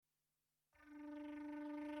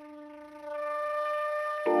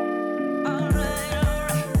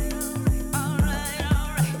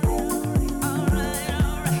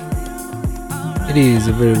It is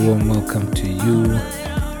a very warm welcome to you.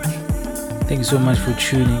 Thank you so much for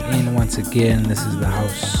tuning in once again. This is the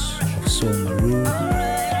House of Soul Moru.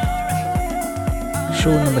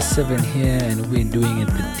 Show number 7 here, and we're doing it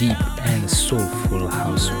the deep and soulful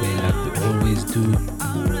house way like we always do.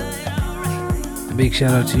 A big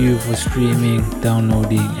shout out to you for streaming,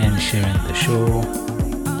 downloading, and sharing the show.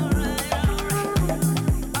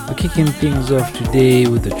 We're kicking things off today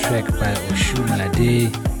with a track by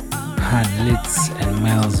Oshunalade, Han Litz, and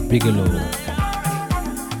Miles Bigelow.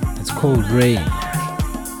 It's called Rain.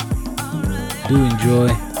 Do enjoy.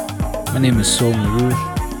 My name is Soul Moru,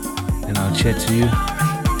 and I'll chat to you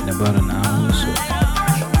in about an hour or so.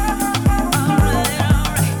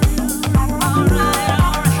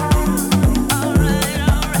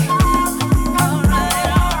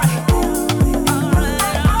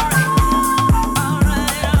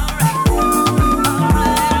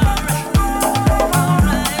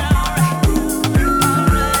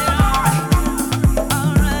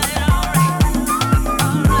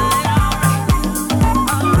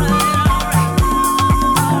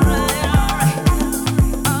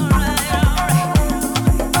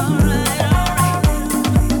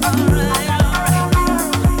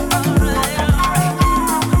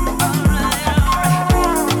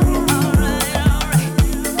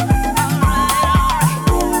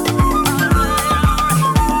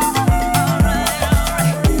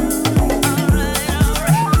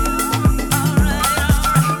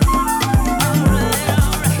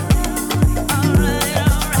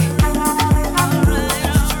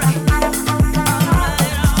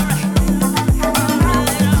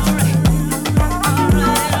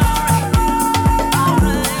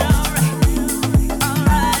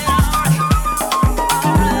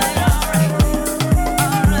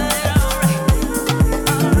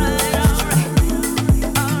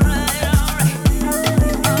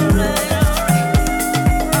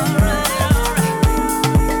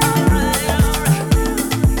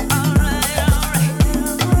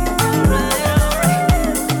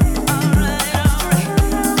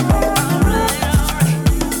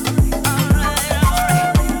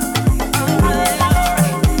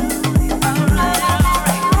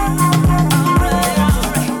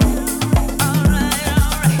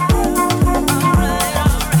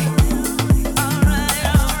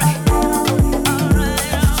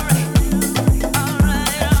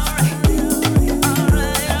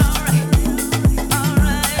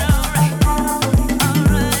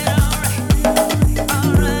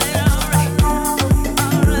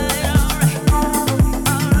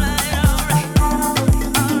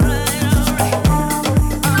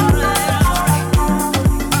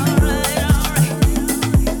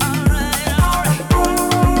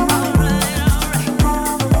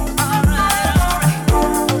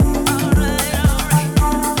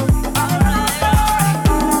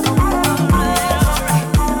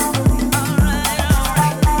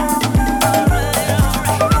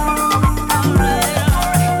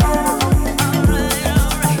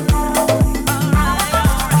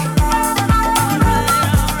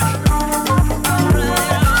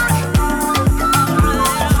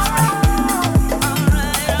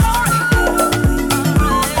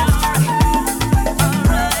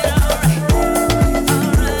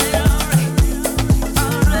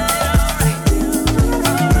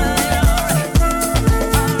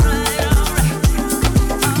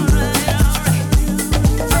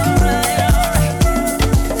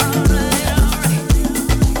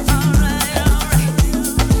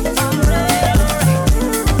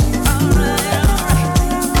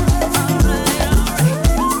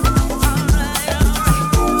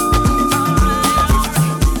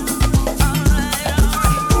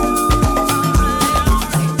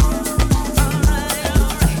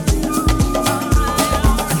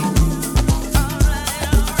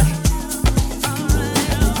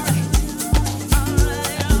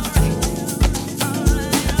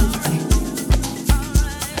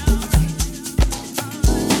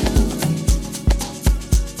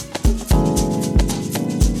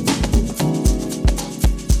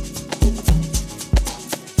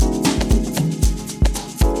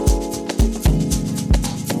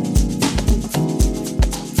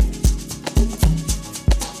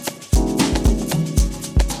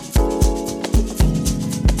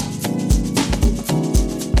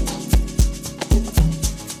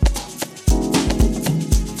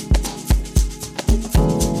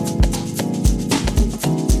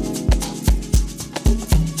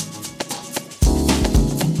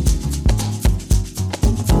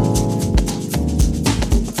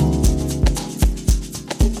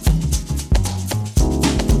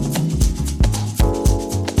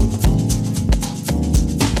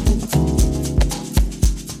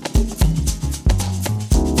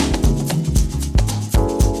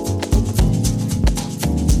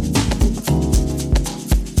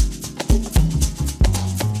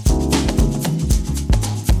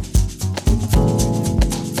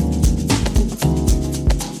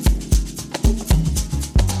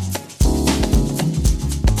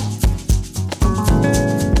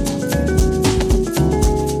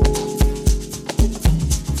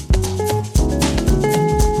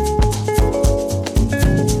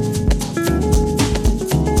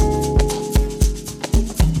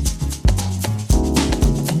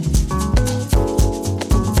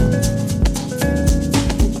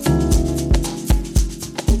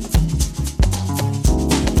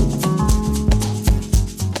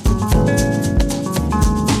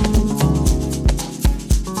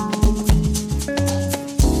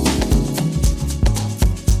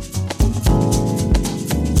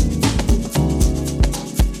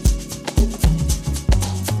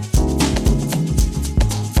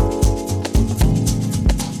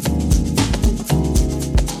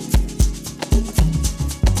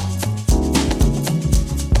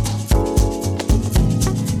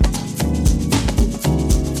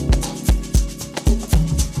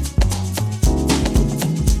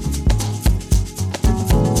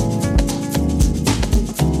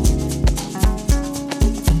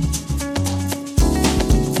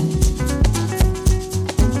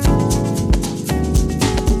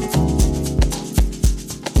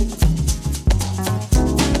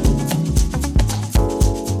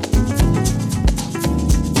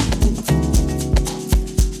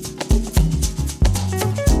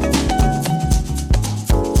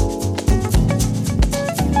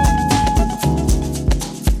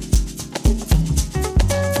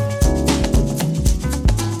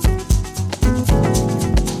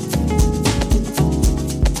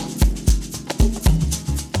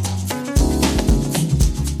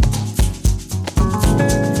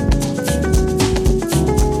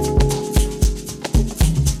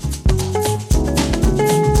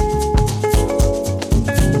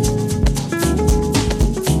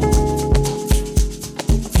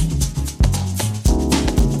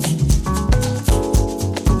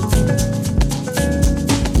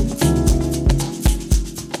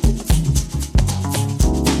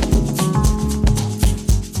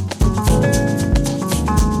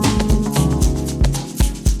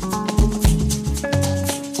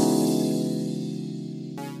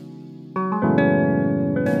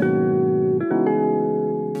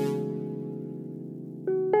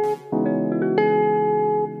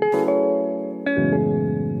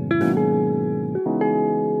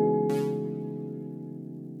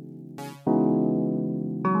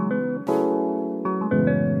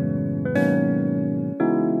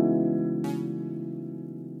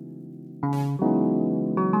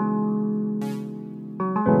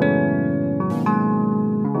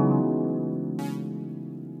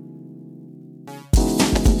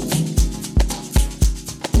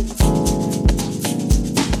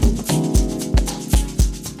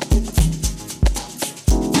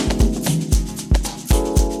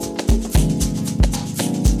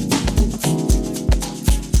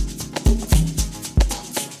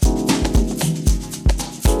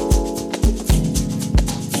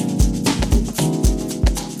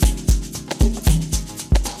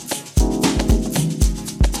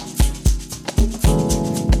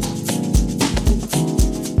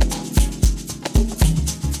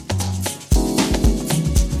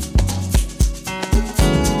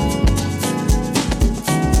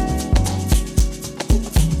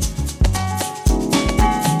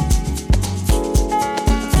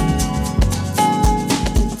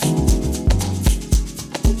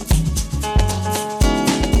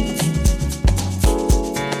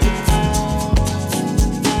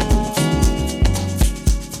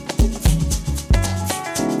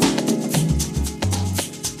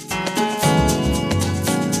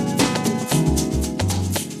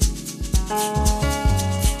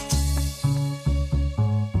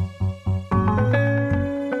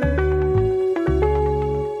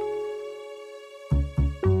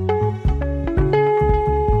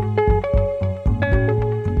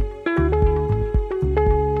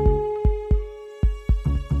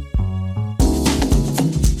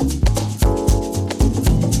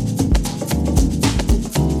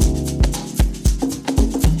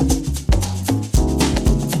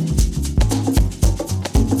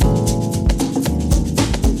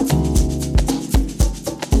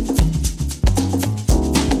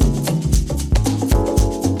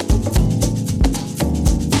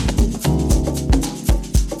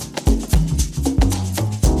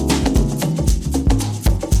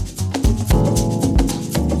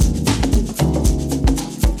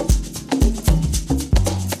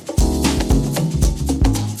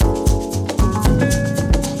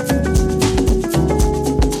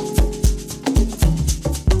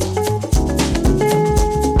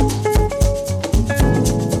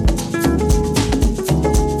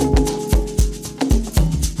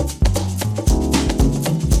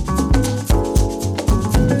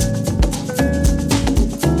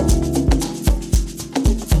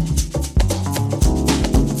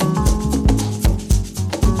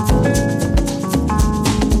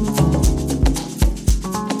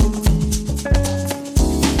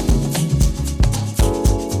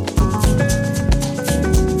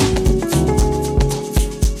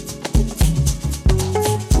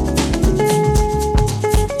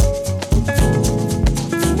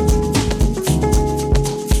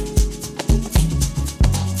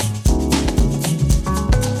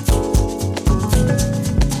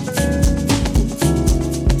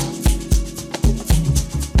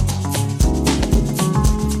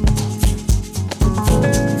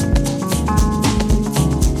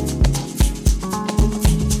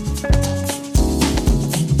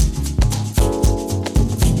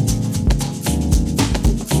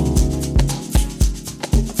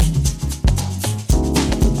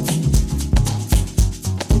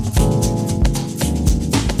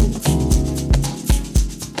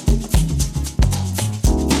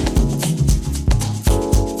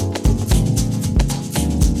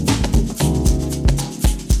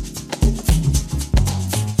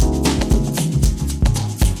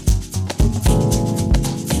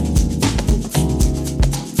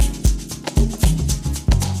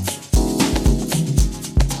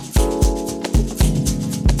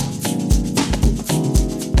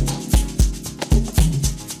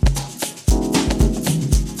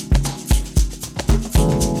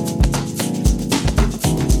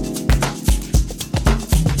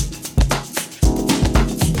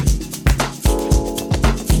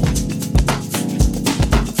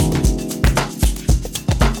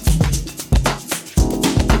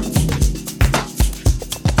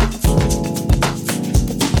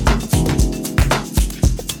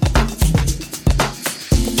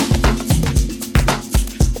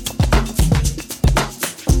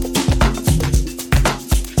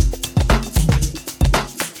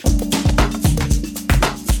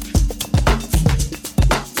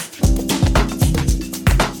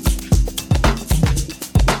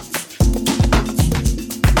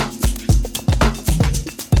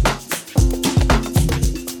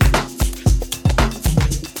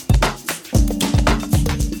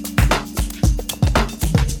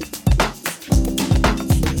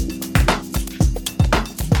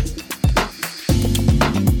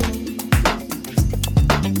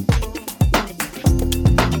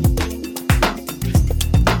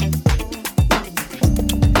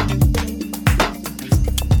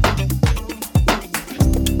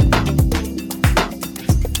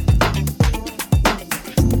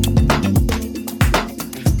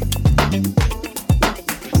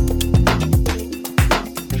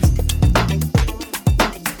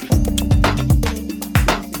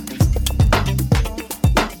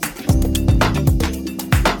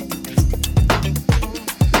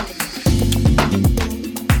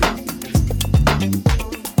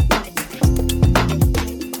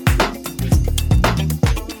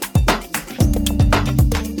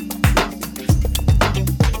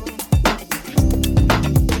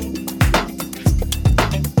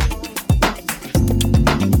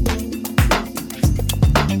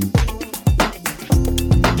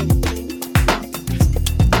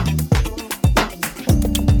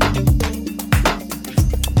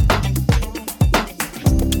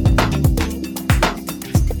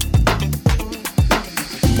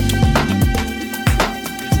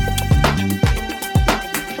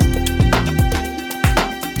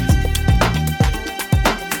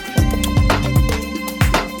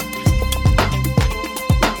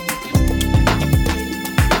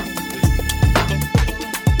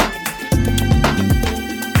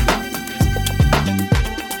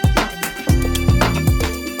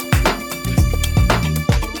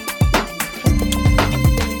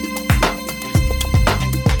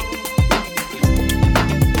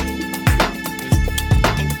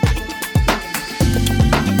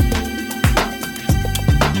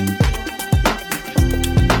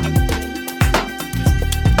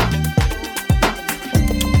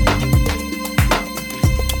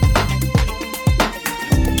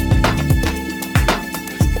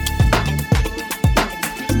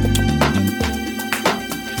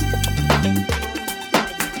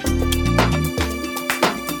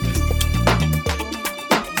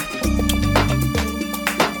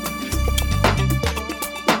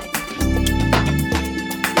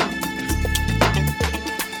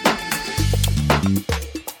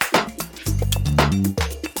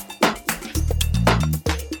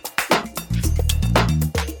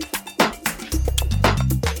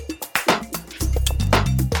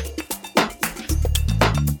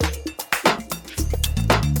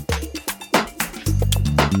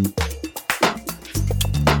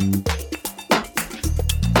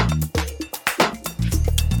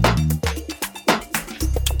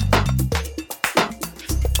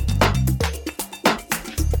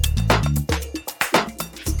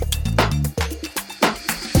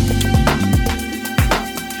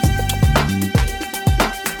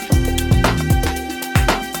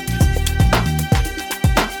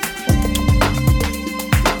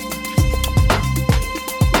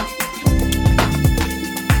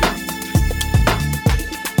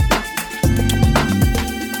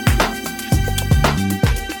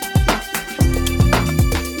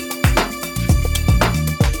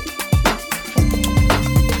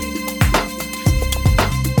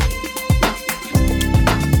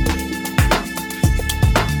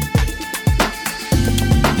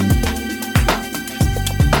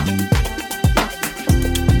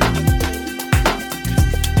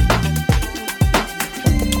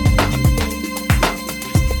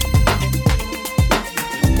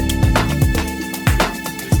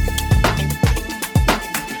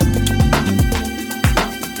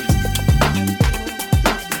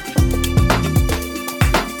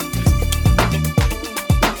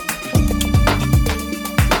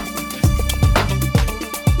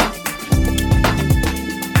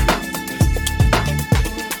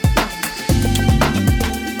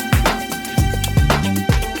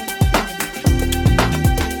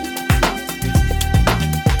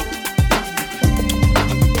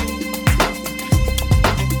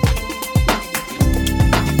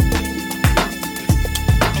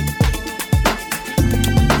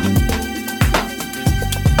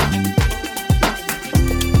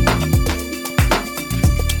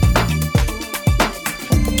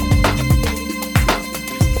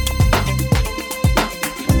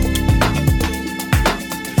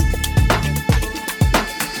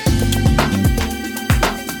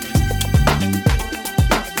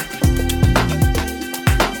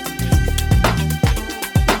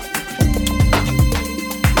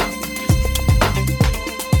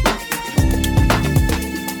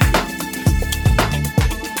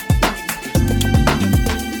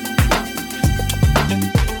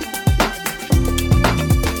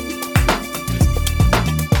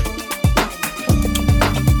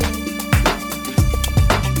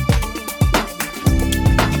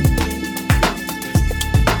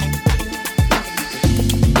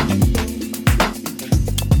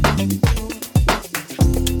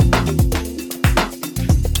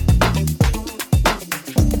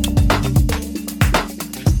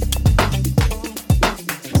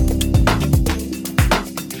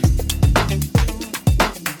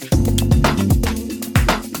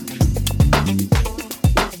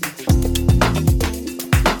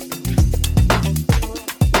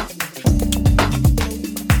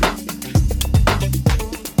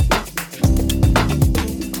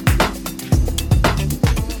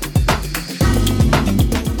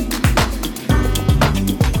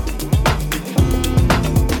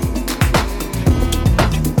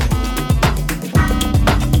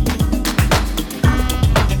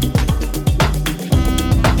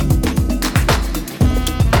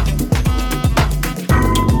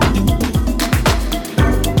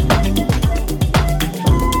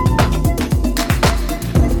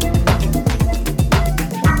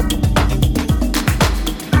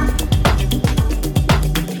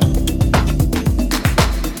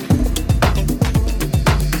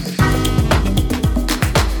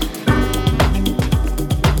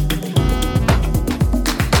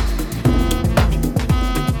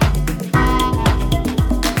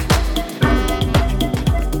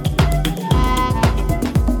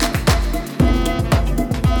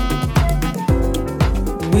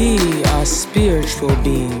 spiritual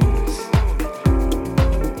beings,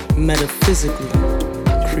 metaphysically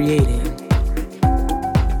creating.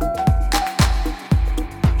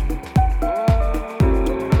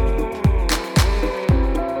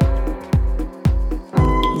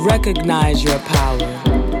 Recognize your power.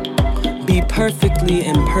 Be perfectly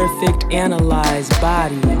imperfect, analyzed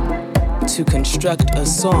body to construct a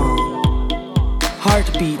song.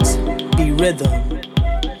 Heartbeats be rhythm,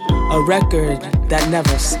 a record that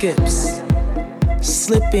never skips,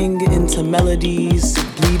 slipping into melodies,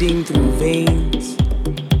 bleeding through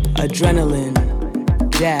adrenaline,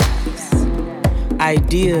 jazz,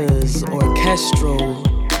 ideas orchestral,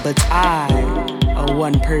 but I, a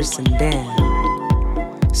one-person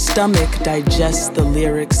band. Stomach digests the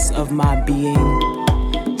lyrics of my being,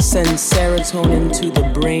 sends serotonin to the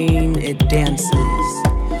brain, it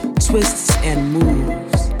dances, twists and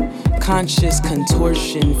moves, conscious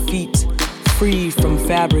contortion, feet free from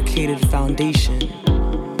fabricated foundation,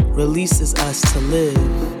 releases us to live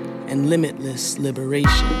in limitless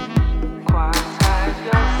liberation.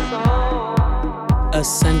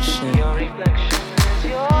 Ascension.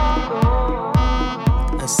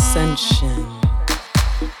 Ascension.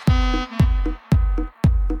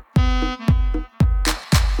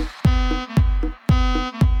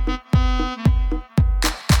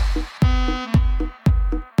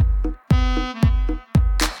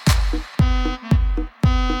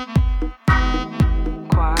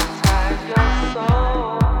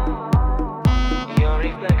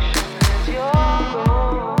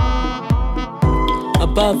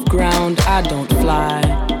 Above ground, I don't fly,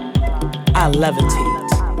 I levitate.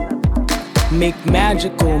 Make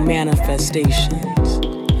magical manifestations,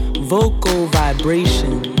 vocal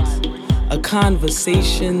vibrations, a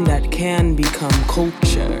conversation that can become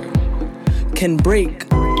culture, can break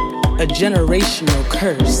a generational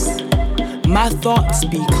curse. My thoughts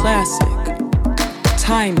be classic,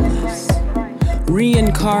 timeless,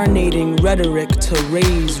 reincarnating rhetoric to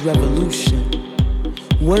raise revolution,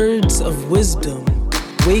 words of wisdom,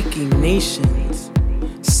 waking nations,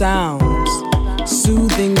 sounds,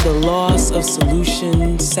 soothing the loss of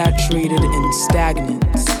solution saturated in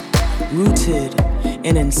stagnance, rooted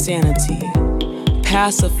in insanity,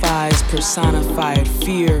 pacifies personified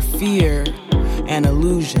fear, and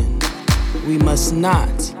illusion. We must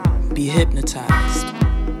not be hypnotized.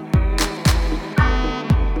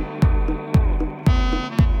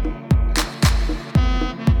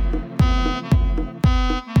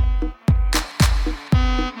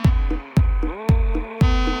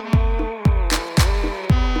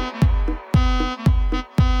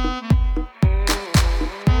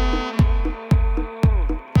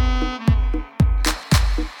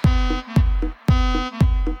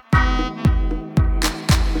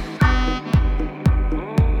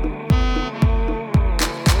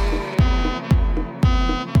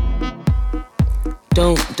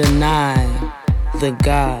 Don't deny the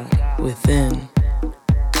God within.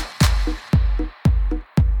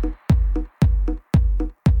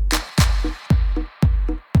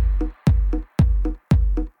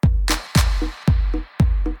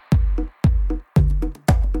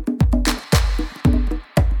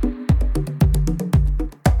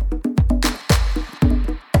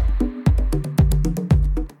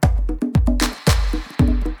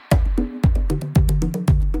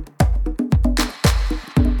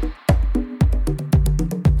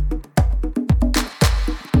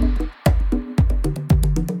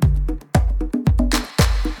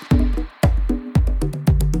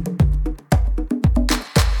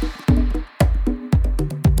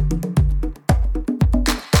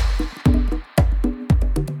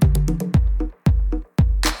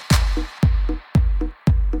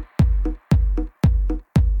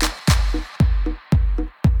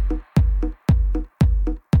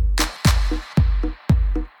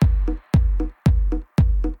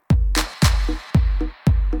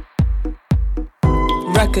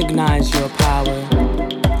 Recognize your power,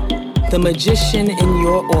 the magician in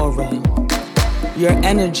your aura. Your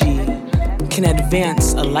energy can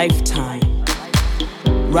advance a lifetime.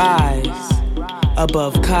 Rise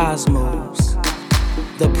above cosmos.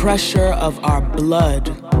 The pressure of our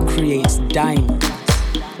blood creates diamonds,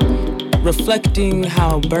 reflecting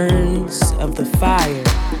how burns of the fire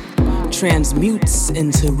transmutes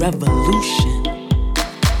into revolution.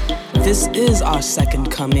 This is our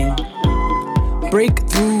second coming. Break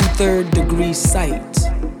through third-degree sight.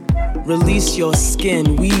 Release your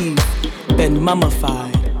skin, we've been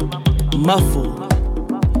mummified, muffled.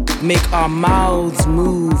 Make our mouths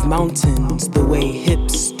move mountains the way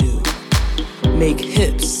hips do. Make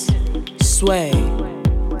hips sway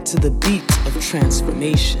to the beat of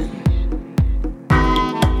transformation.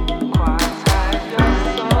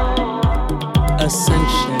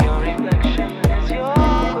 Ascension.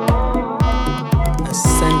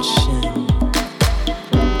 Ascension.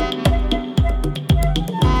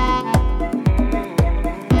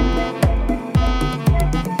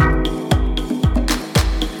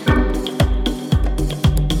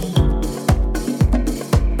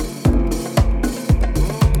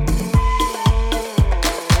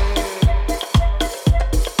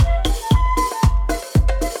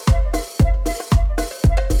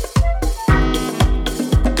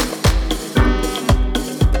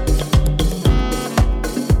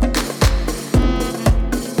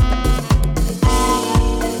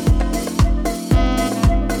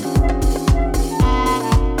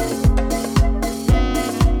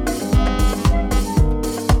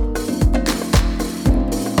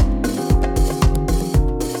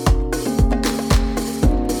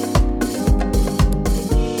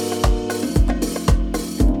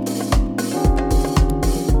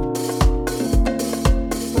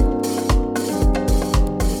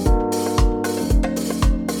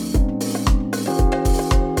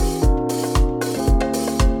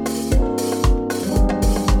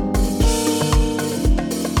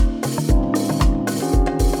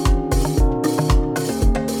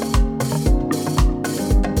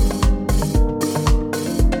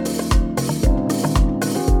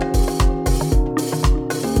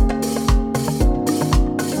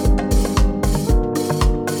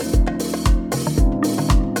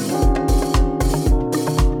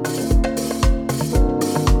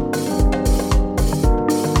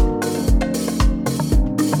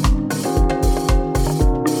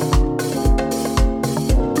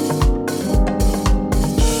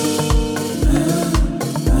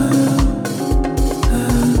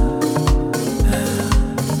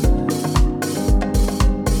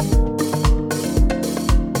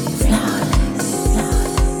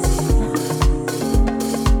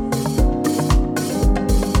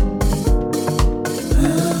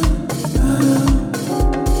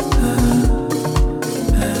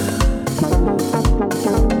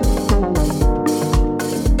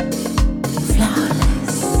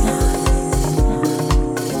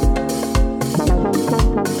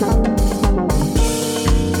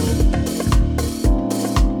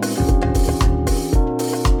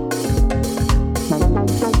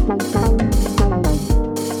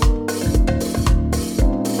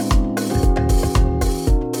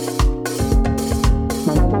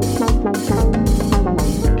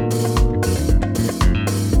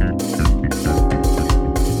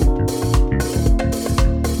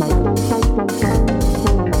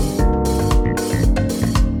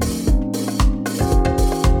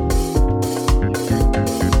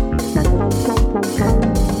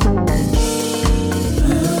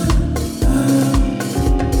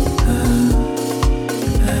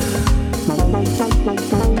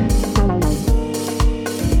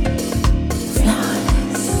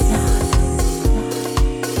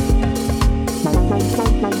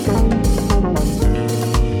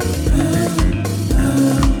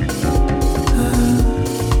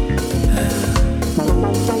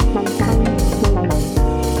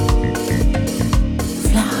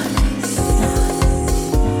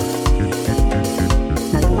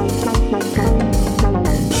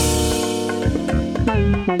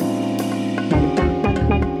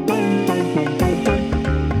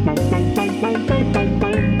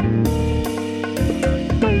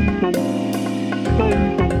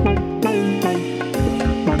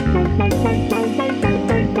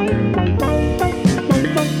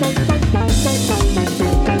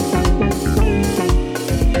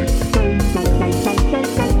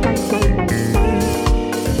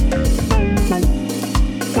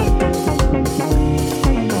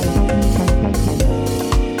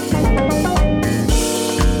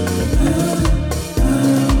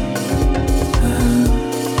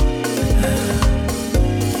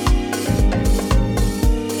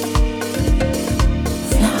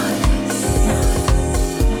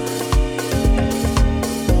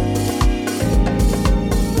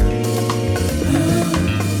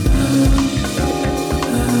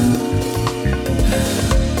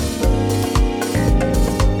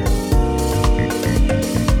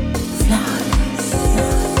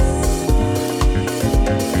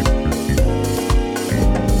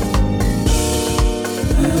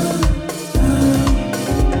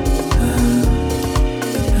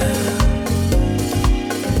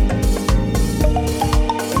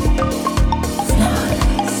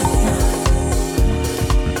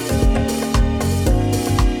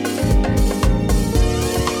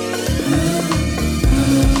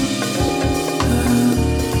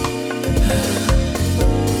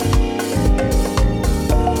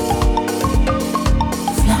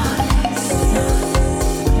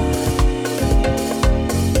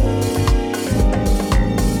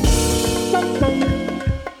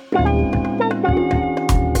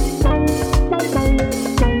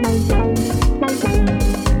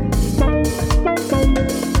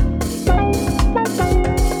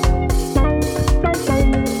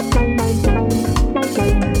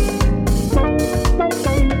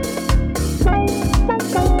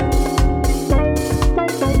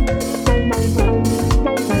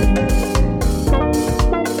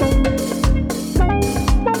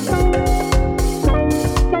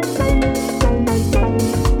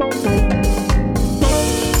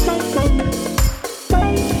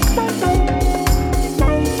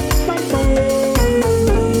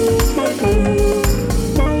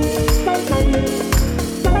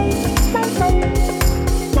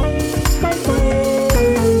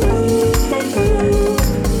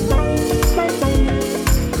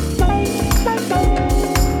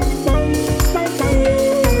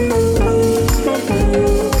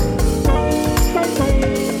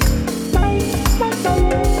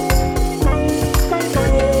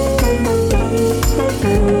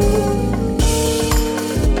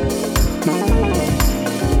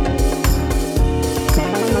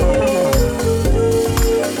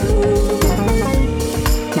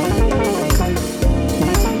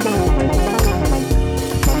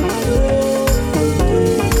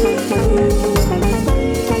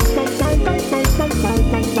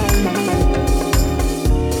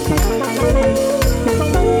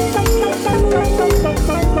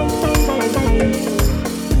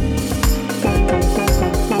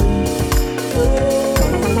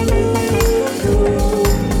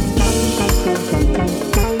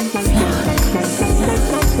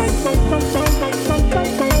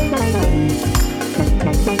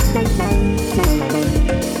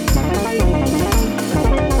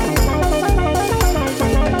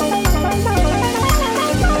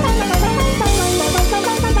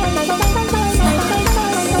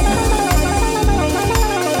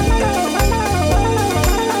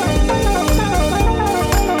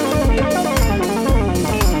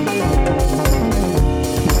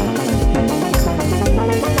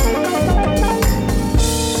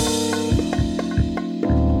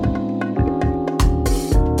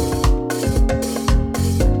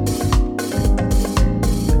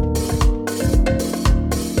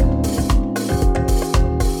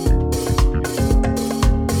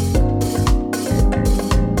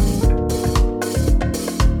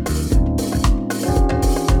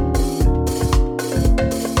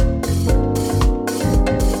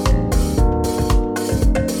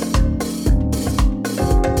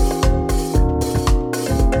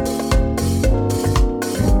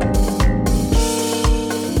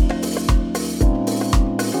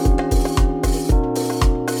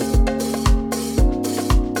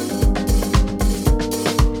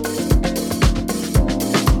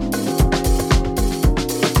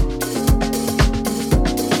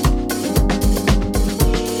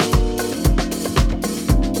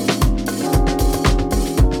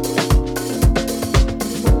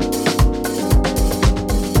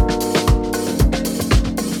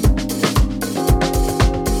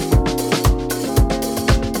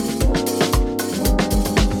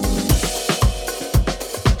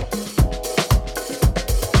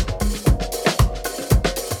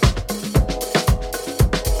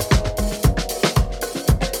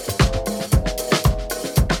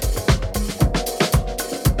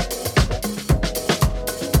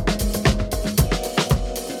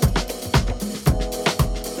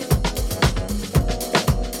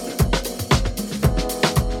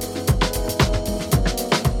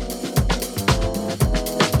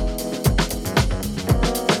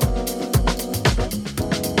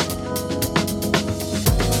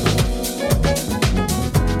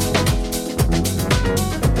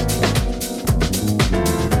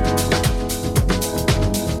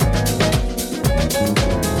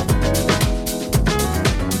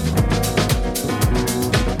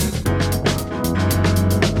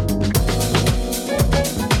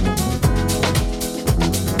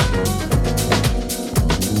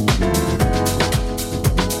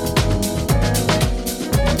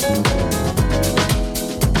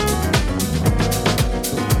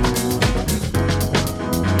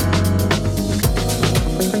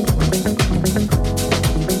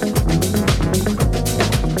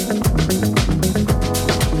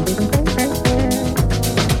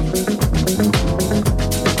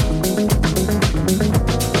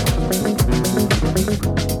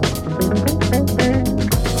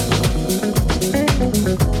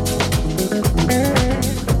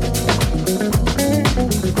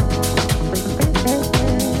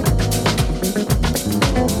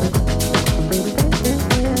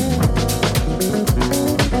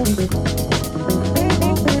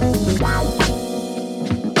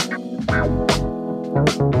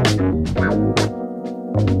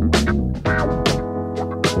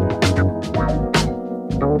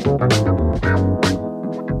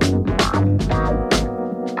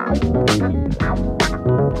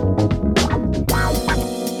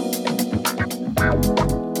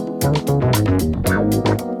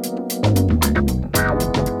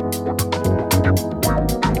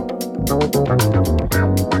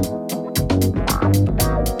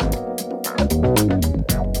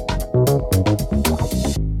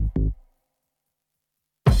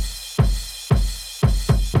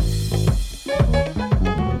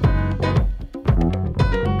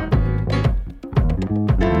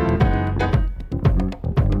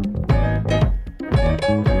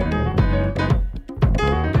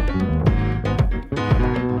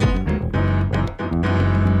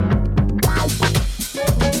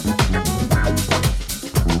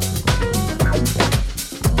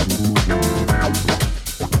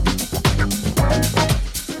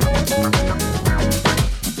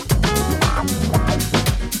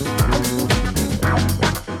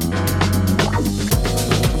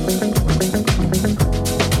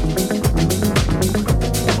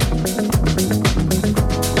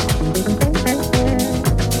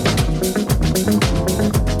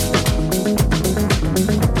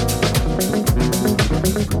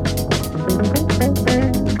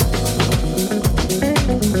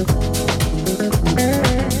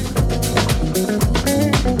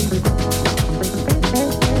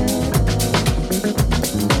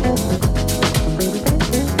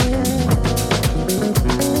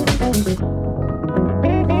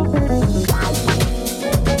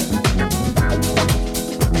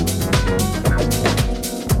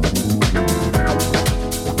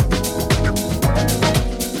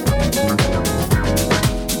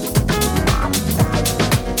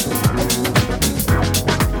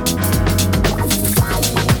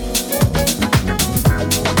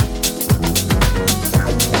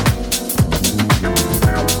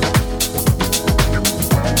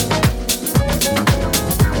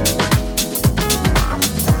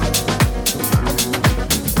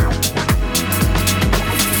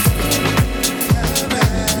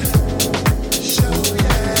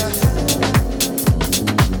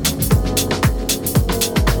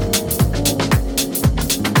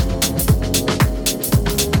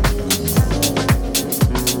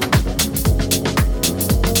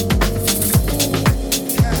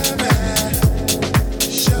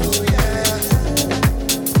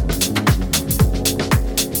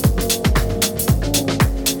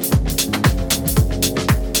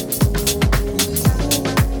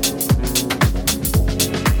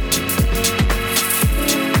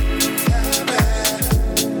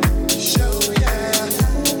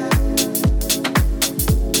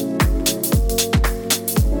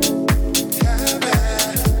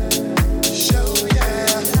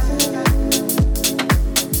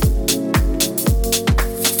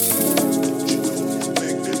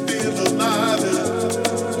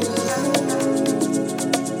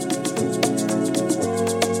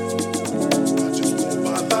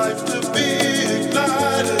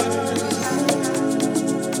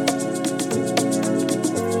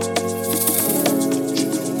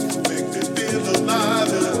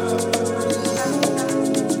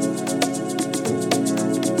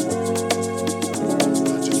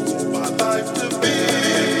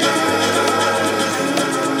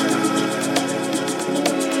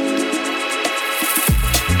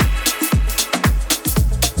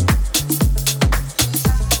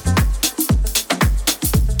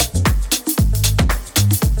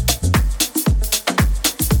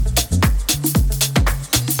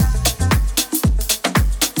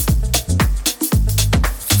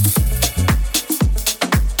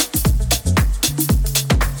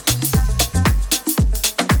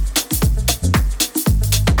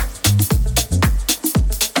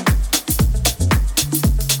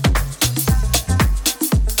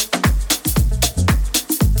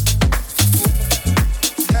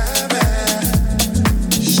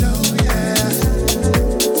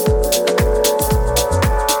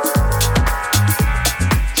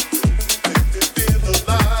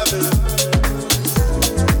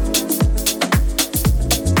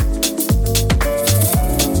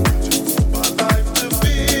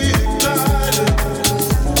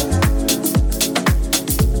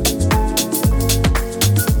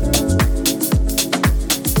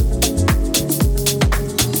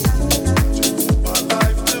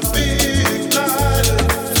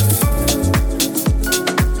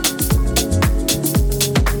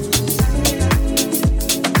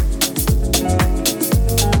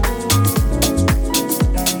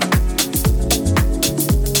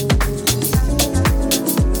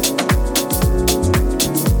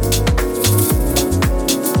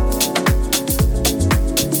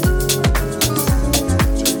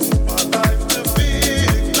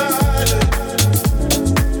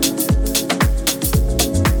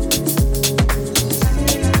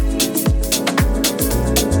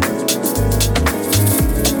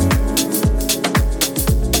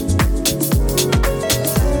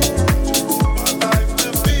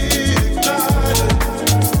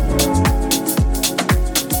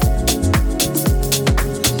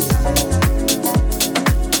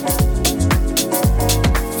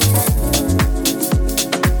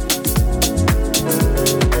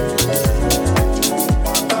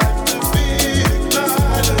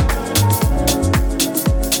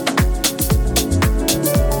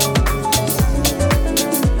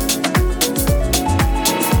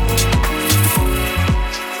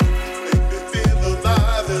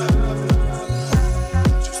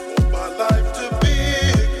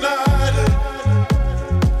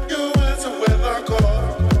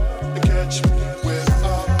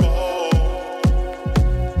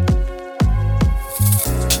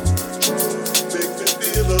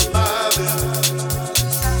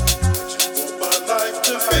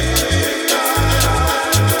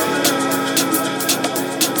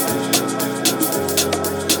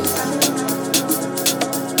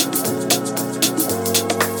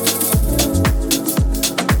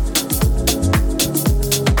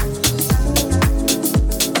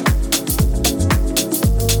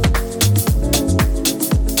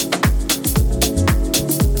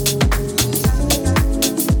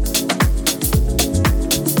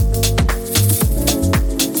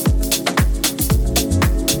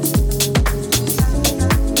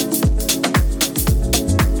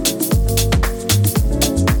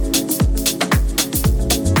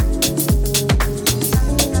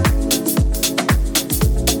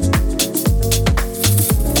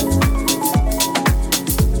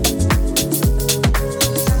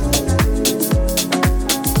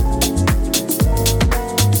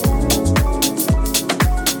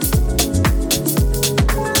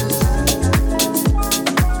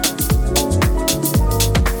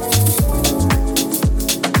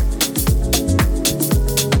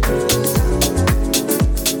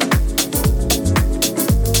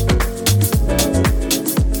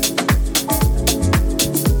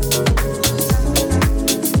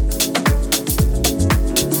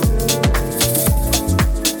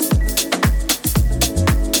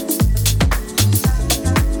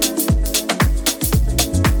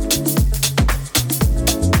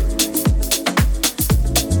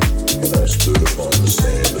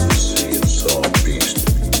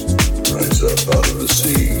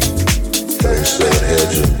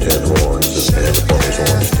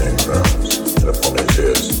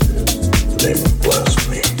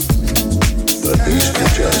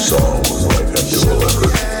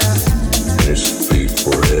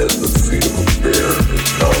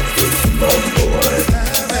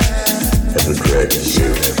 And the dragon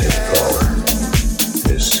gave him his power,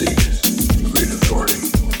 his seat, great authority.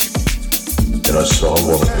 And I saw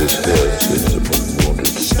one of his heads as it was wounded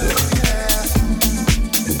to death.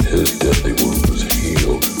 And his deadly wound was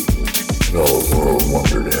healed, and all the world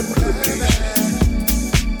wondered after the beast.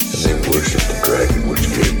 And they worshipped the dragon which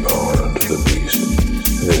gave power unto the beast.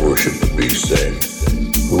 And they worshipped the beast, saying,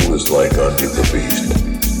 Who is like unto the beast?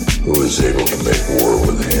 Who is able to make war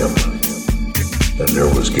with him? And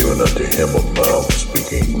there was given unto him a mouth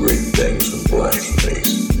speaking great things and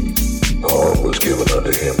blasphemies. Power was given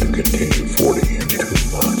unto him to continue 42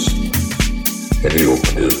 months. And he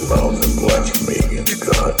opened his mouth in blasphemy against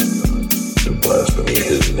God, to blaspheme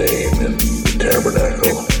his name and the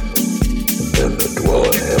tabernacle, and them that dwell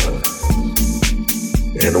in heaven.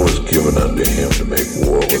 And it was given unto him to make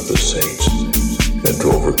war with the saints, and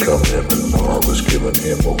to overcome them, and power was given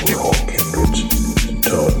him over all kindreds, and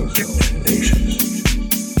tongues, and nations.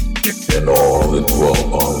 And all that dwell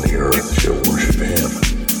upon the earth shall worship him,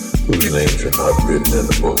 whose names are not written in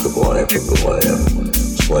the book of life of the Lamb,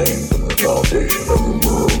 slain from the foundation of the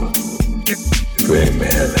world. If any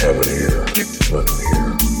man have an ear, let him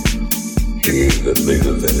hear. He that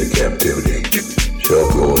leadeth into captivity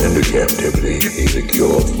shall go into captivity. He that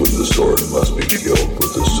killeth with the sword must be killed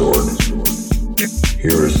with the sword.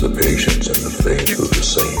 Here is the patience and the faith of the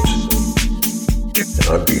saints.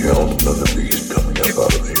 And I beheld another beast coming up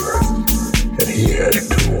out of the earth, and he had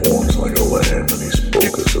 2 horns like a lamb, and he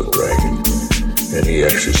spoke as a dragon. And he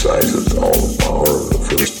exerciseth all the power of the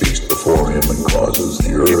first beast before him, and causes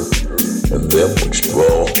the earth and them which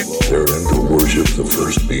dwell therein to worship the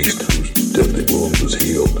first beast, whose deadly wound was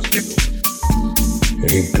healed. And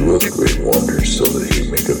he doeth great wonders, so that he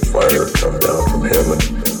maketh fire come down from heaven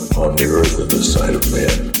on the earth in the sight of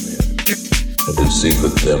men, and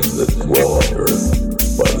deceiveth them that dwell on earth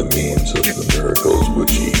by the means of the miracles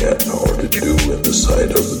which he had power to do in the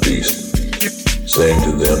sight of the beast, saying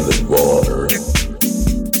to them that dwell on earth,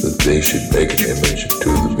 that they should make an image to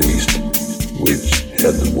the beast, which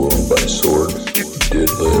had the wound by sword, did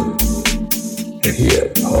live. And he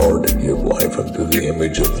had power to give life unto the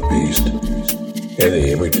image of the beast. And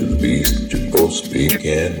the image of the beast should both speak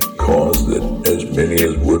and cause that as many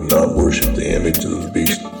as would not worship the image of the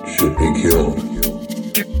beast should be killed.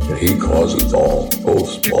 And he causeth all, both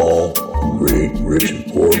small, great, rich and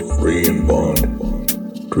poor, free and bond,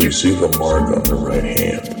 to receive a mark on their right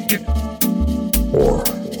hand, or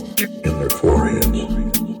in their foreheads,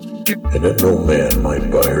 and that no man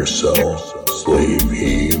might buy or sell, slave,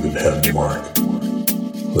 he that had the mark,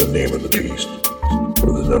 the name of the beast,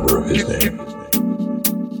 or the number of his name.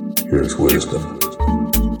 Here's wisdom.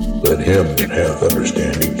 Let him that hath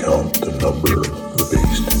understanding count the number of the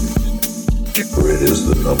beast, for it is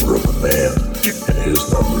the number of a man, and his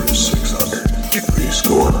number is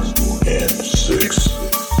 666.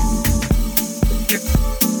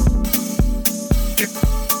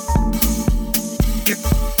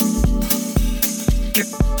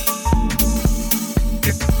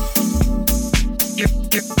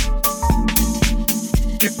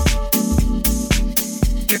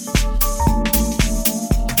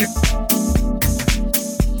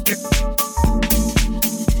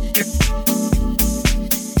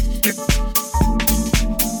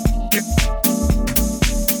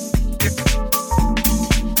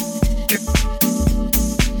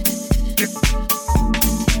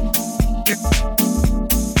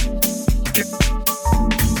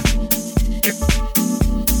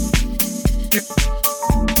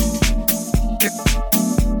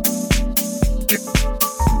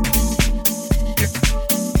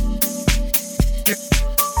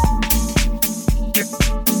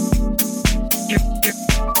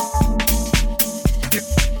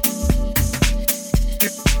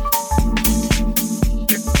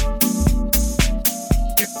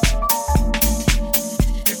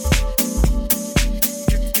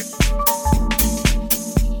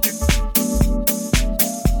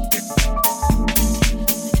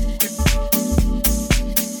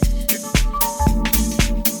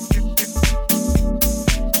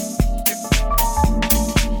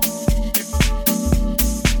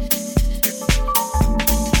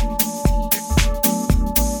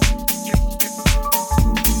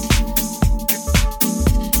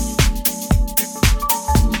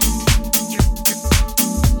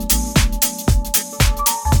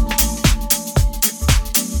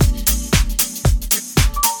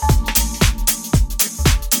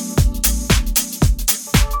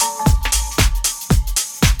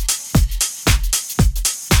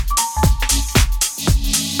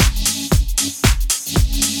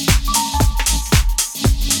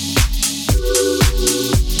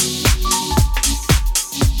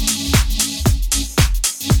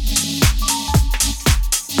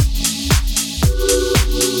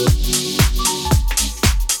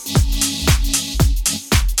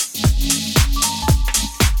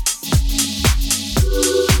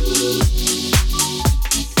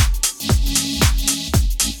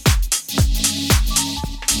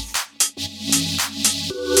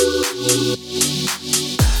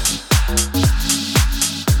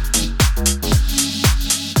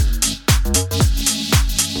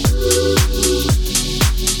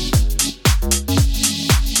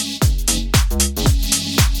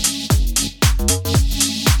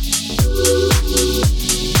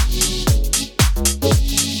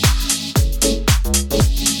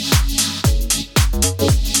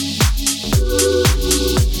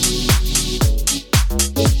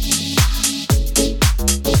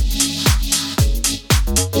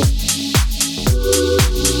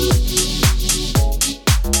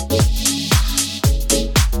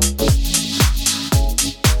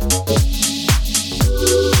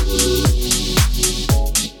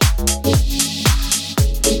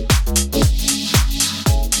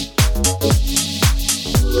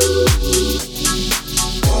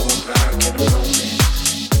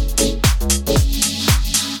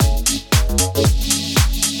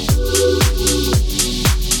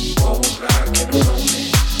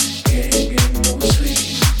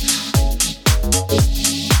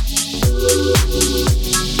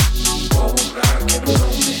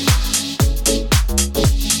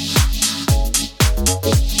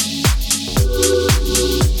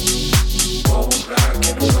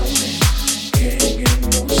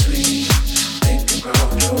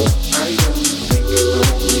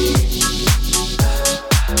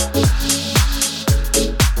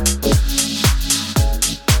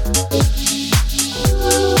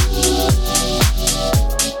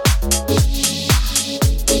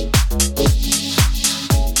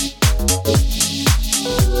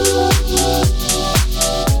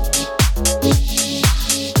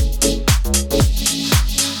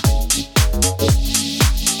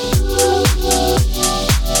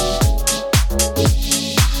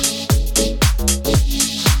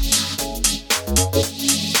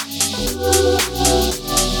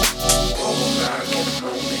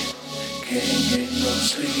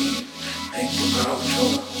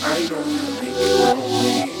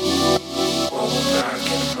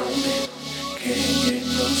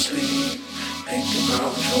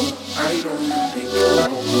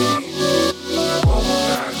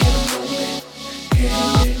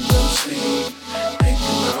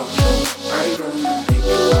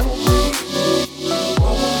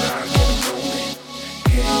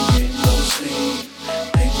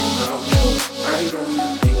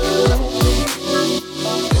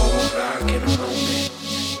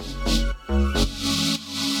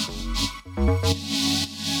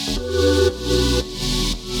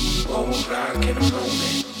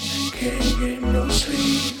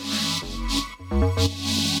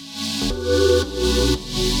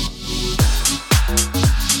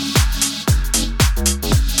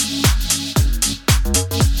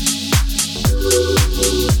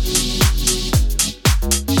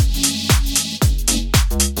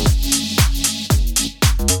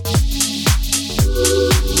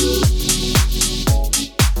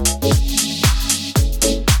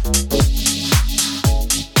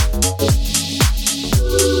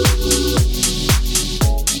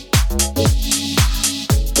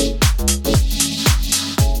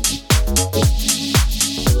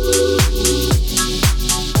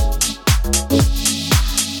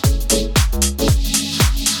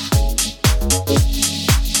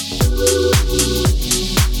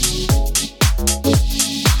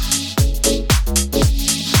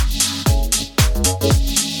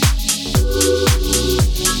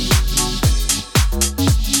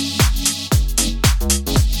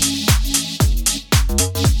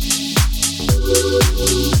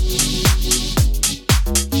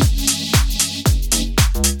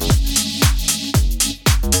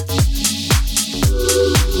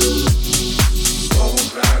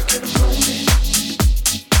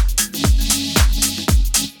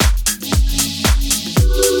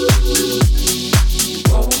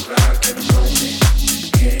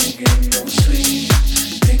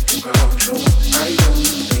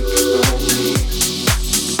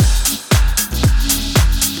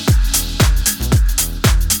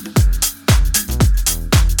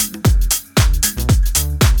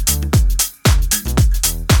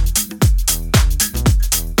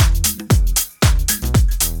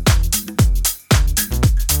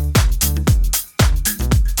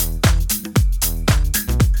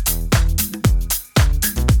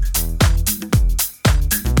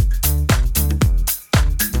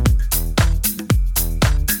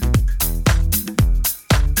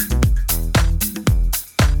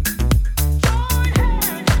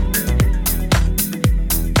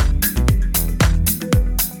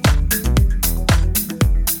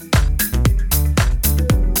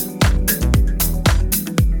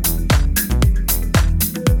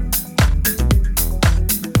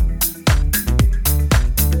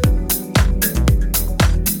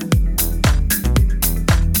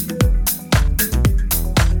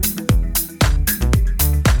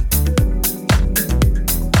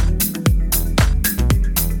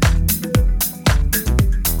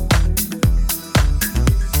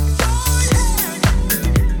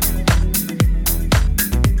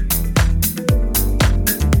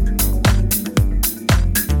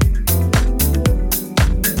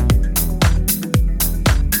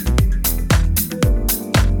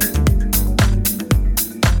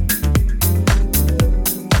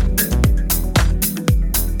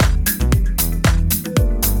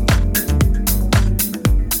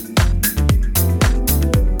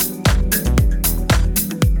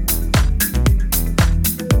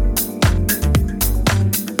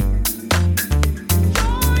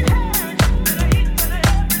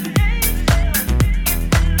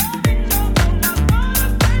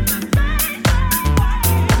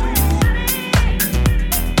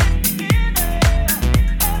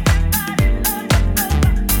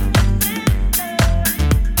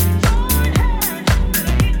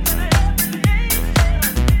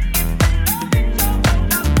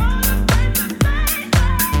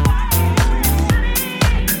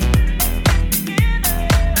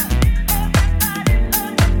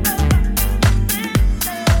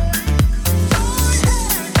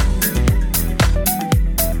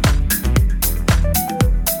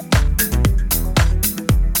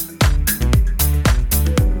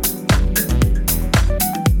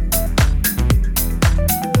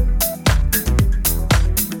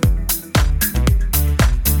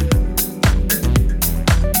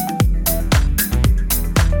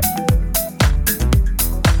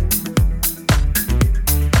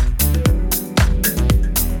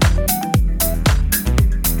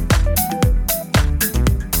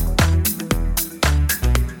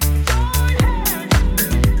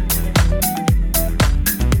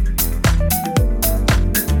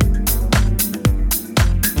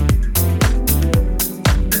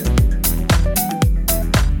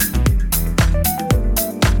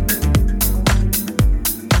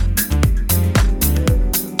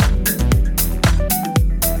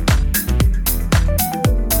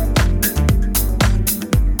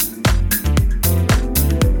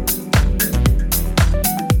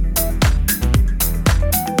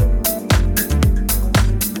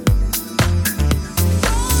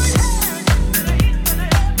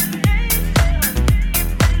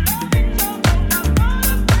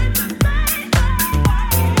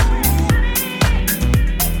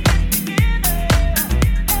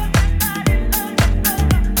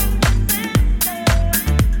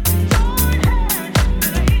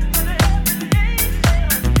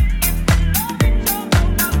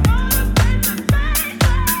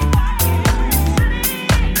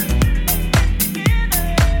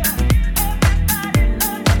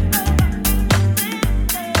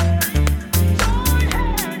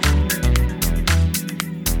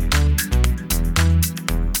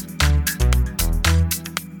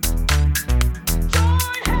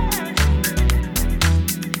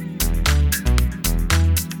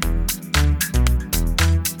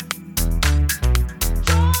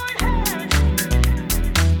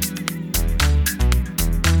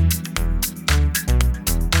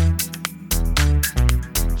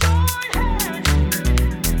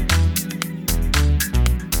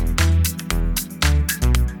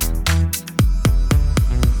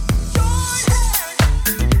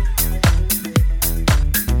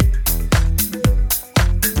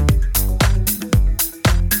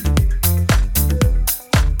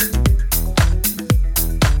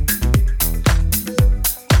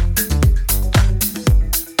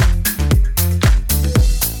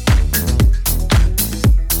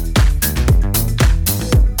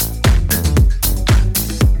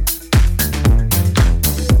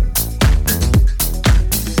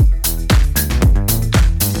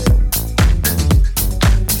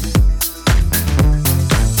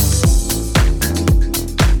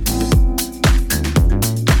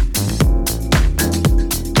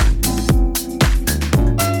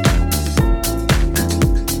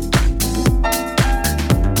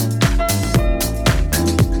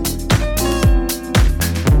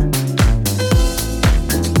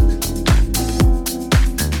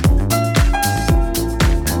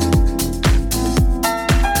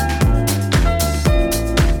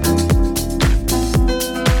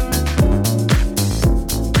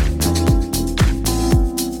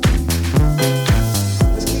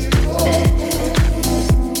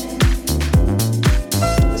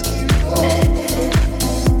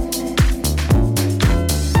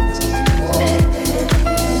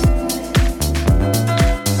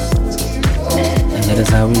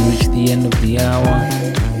 how we reach the end of the hour.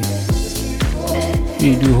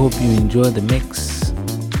 Really do hope you enjoy the mix.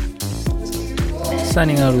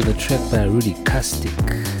 Signing out with a track by Rudy Caustic.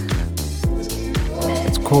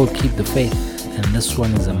 It's called Keep the Faith, and this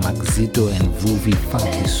one is a Maxito and Vuvi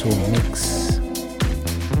Funky Soul mix.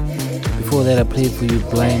 Before that, I played for you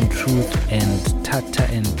Blind Truth and Tata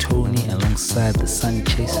and Tony alongside the Sun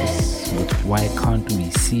Chasers with Why Can't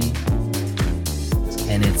We See?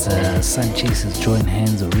 And it's a Sun Chasers Join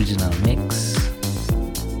Hands original mix.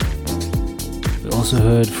 We also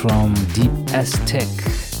heard from Deep Aztec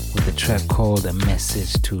with a track called A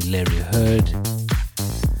Message to Larry Heard.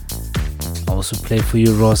 I also played for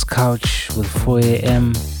you Ross Couch with 4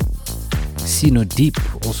 a.m. Sino Deep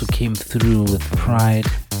also came through with Pride.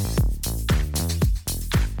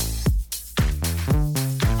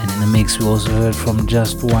 And in the mix we also heard from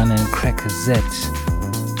Just One and Cracker Z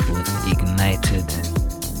with Ignited.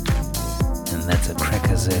 And that's a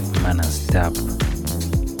Cracker Z Manas dub.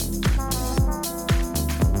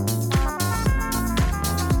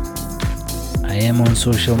 I am on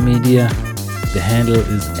social media. The handle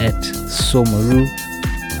is @Moru.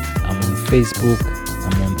 I'm on Facebook,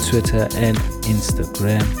 I'm on Twitter and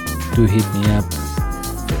Instagram. Do hit me up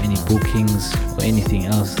for any bookings or anything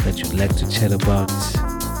else that you'd like to chat about.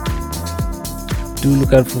 Do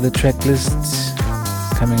look out for the track lists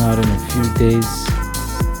coming out in a few days.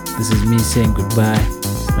 This is me saying goodbye.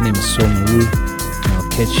 My name is Moru, and I'll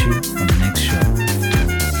catch you on the next show.